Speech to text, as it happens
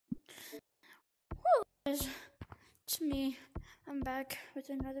It's me. I'm back with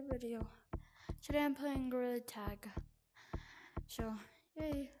another video. Today I'm playing Gorilla Tag. So,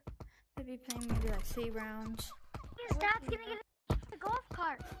 yay. I'll be playing maybe like 3 rounds. His dad's gonna get a golf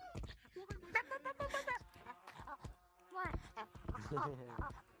cart. What? You don't know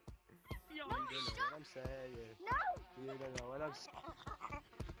what I'm saying. No! You don't know what I'm saying.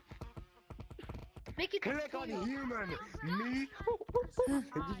 Make it Click on human! Me?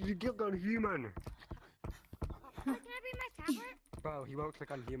 You click on human! Can I bring my tablet? Bro, he won't click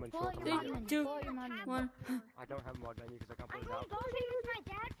on human. Pull out your mod menu. 2, Pull out your mod menu. 1. I don't have a mod menu because I can't I put it played out. golfing with my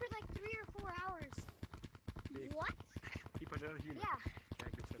dad for like 3 or 4 hours. Big. What? He put it on human. Yeah. Yeah,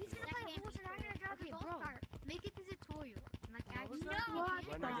 good stuff. He's gonna play rules and I'm gonna drive the golf cart. Make it tutorial. Like, I know.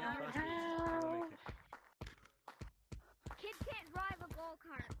 When I get busted, I will make it. Kids can't drive a golf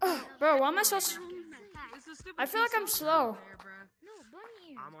cart. Bro, why am I so I feel like I'm slow. No,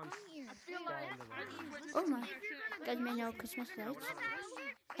 bunny ears. I'm on Bunny ears. stand Oh my. Guys may know Christmas lights.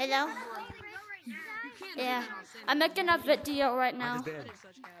 Hello? Yeah. I'm making a video right I now. just did.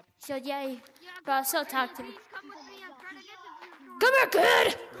 So yay. But still talk to me. Come here,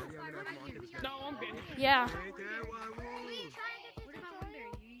 kid! No, I'm good. Yeah.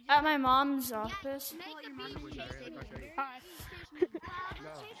 At my mom's office.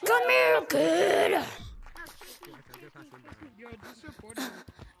 Come here, kid!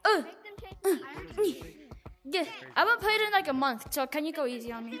 Yeah, I haven't played in like a month, so can you go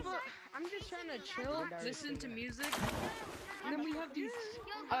easy on me? I'm just trying to chill, listen to music, and then we have these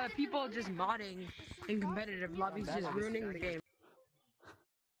people just modding in competitive lobbies, just ruining the game.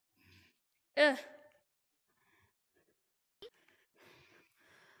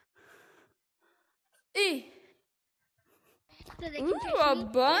 Ooh, a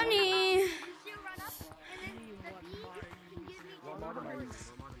bunny. What mod am I using?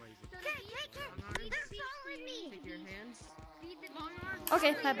 What mod am I using? Take your hands.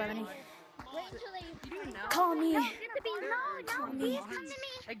 Okay, bye, bunny. Call me.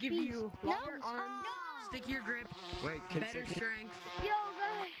 I give you longer arms, stickier grip, Wait, better strength.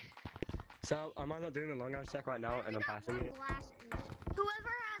 So, am I not doing the long arm check right now and I'm passing it?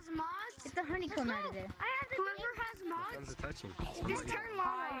 Whoever has mods, It's a honeycomb out of there. whoever has mods, Thumbs are touching. just turn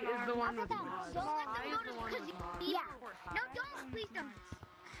High long. is the one with Don't mods. let them High is the notice one with because mods. yeah. No, don't please don't.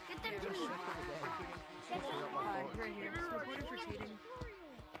 Get them to me. Right here. Reported for cheating.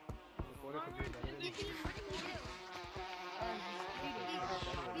 Reported for being better than me.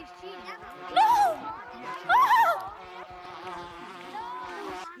 He's cheating. No!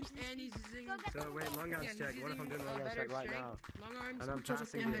 And he's using So, wait, long arm yeah, check. he's What if I'm using doing the long arm better check right strength, now? long arms, And I'm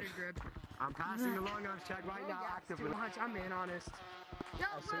passing and it. better grip. I'm passing the long arm check right now actively. Watch, I'm being honest. No,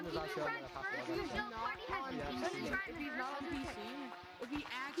 As soon as I show him, I'm passing the long arm check. No, Party has If he's not on PC, if he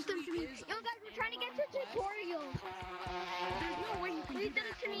actually is, Yo, guys, we're trying to get to tutorial. there's no way you can Please do do that.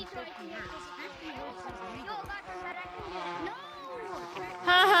 it to me so I can get this. 50 volts is Yo, illegal. guys, I said I can. No.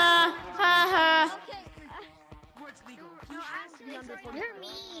 Ha ha. Okay. What's legal? He has to be under 40. You're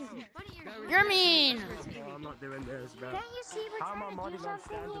mean. You're mean. No, I'm not doing this, bro. Can't you see we're How am I trying to modding do on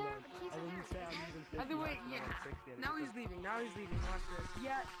something here? standalone? And then you say I'm using 50. Either way, yeah. I'm 60 and Now it's he's leaving. Now he's leaving. Watch this.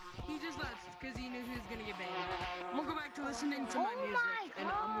 Yeah, he just left because he knew he was gonna get banned. I'm gonna go back to listening to my music, and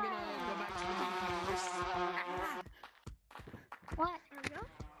I'm gonna go back to the universe. What?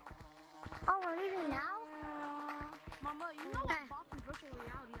 Oh, we're leaving now? Mama, you know I'm bopping virtual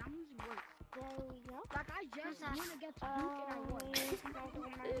reality. I'm using words. There we go. Like I just went against Duke and I won.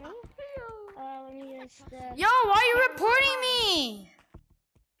 Let me use the... Yo, why are you reporting me?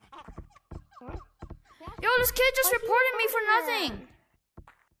 Yo, this kid just reported me for nothing.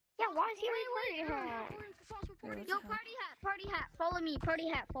 Yeah, why is he recording her? Yo, party hat, follow me, party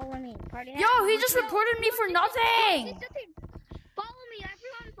hat. Yo, he just reported me for nothing. Follow me,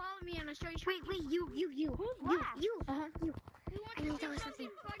 everyone follow me, and I'll show you. Wait, you. You. I need to tell you something.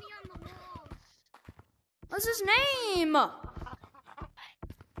 What's his name?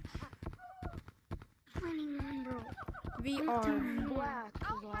 21, bro. VR. Black.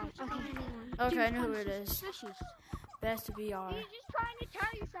 Okay, I know who it is. Best VR. He's just trying to tell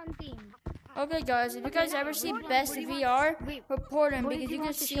you something. Okay, guys, if you guys ever see Best VR, report him because you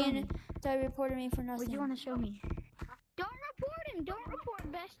can see that he reported me for What do you nothing. want to show me? Don't report him. Don't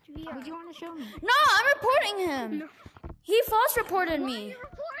report Best VR. What do you want to show me? No, I'm reporting him. He false reported Why are me. you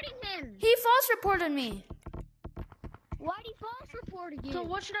reporting him? He false reported me. Why'd he false report again? So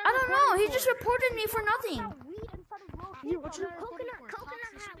what should I don't know. He just reported me for nothing. What you coconut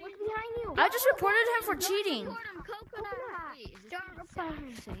hat, what's behind you? I just reported him for cheating. Report him, coconut hat. Don't report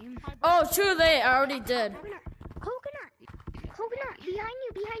him. Oh, too late. I already did. Coconut,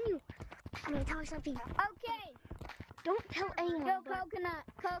 behind you. I'm gonna tell you something. Okay. Don't tell anyone. Go coconut,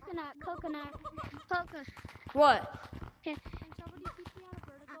 coconut, coconut, coconut. What? Can somebody teach me how to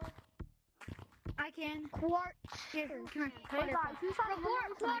vertical? I can. Quarter. Here, come here. Quarter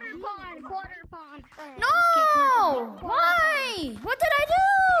pond. No! Why? What did I do?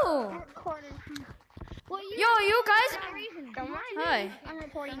 Quarter. Well, You guys. Don't mind Hi. me. I'm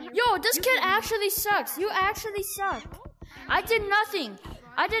reporting you. Yo, this kid actually sucks. You actually suck. I did nothing.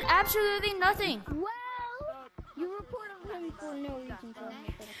 I did absolutely nothing. Well, you reported him for no reason.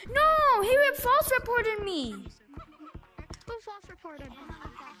 No, he false reported me. Who false reported?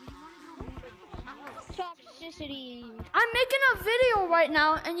 Toxicity. I'm making a video right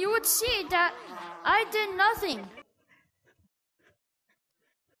now, and you would see that I did nothing.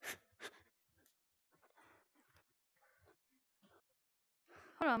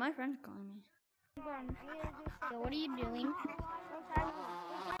 Hold on, my friend's calling me. So what are you doing?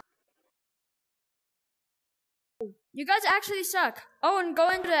 You guys actually suck. Oh, and go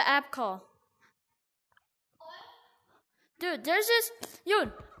into the app call. Dude, there's this...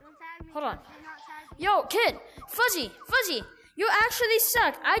 Dude, hold on. Yo, kid, Fuzzy, you actually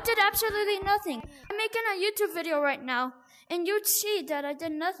suck. I did absolutely nothing. I'm making a YouTube video right now, and you'd see that I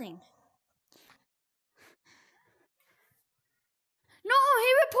did nothing. No,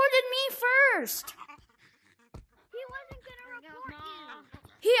 he reported me first. He wasn't gonna report you.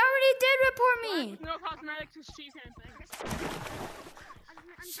 He already did report me. No cosmetics is cheese handling.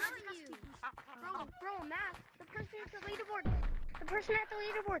 I'm telling you. Bro, Matt, the person at the leaderboard. The person at the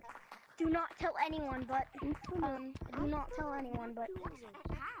leaderboard. Do not tell anyone, but, do not tell anyone, but.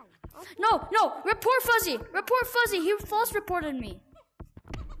 No, report Fuzzy. He false reported me.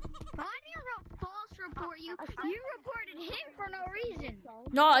 I didn't false report you. You reported him for no reason.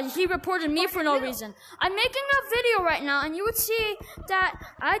 No, he reported me for no reason. I'm making a video right now, and you would see that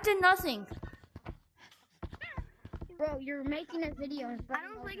I did nothing. Bro, you're making a video. I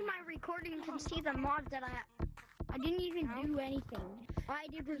don't think my recording can see the mods that I have. I didn't even do anything. All I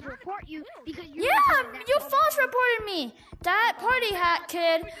did was report you because you. Yeah, you false reported me. That party hat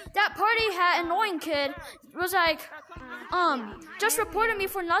annoying kid was like, just reported me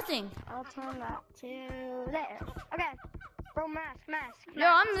for nothing. I'll turn that to there. Okay. Bro, mask. Yo,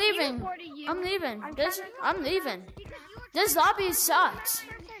 I'm leaving. I'm leaving. This lobby sucks.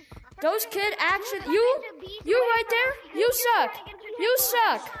 Those kid actually, you right there, you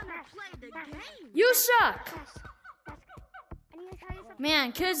suck.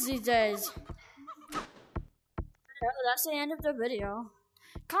 Man, kids these days. That's the end of the video.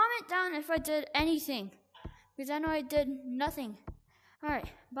 Comment down if I did anything, because I know I did nothing.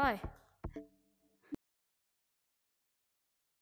 Alright, bye.